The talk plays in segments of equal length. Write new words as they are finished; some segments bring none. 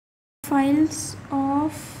files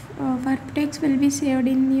of Verbtex will be saved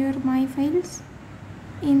in your my files.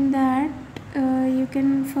 In that you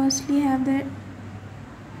can firstly have the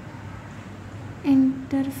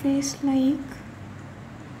interface like,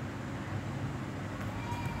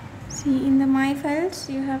 see, in the my files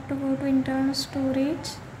you have to go to internal storage,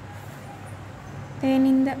 then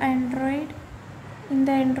in the Android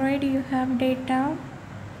you have data,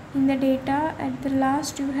 in the data at the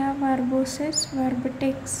last you have verboses,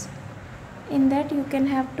 Verbtex. In that you can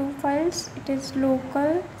have two files. It is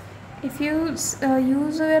local. If you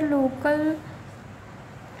use your local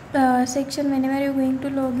section whenever you are going to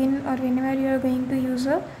login or whenever you are going to use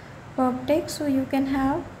a Verbtex, so you can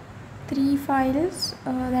have three files,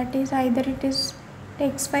 that is either it is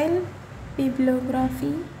text file,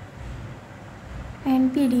 bibliography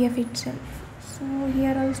and PDF itself. So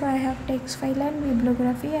here also I have text file and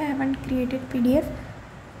bibliography. I haven't created PDF.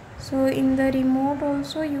 So in the remote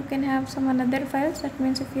also you can have some another files. That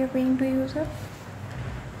means if you are going to use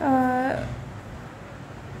a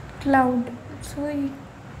cloud, so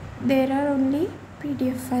there are only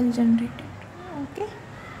PDF file generated. Okay.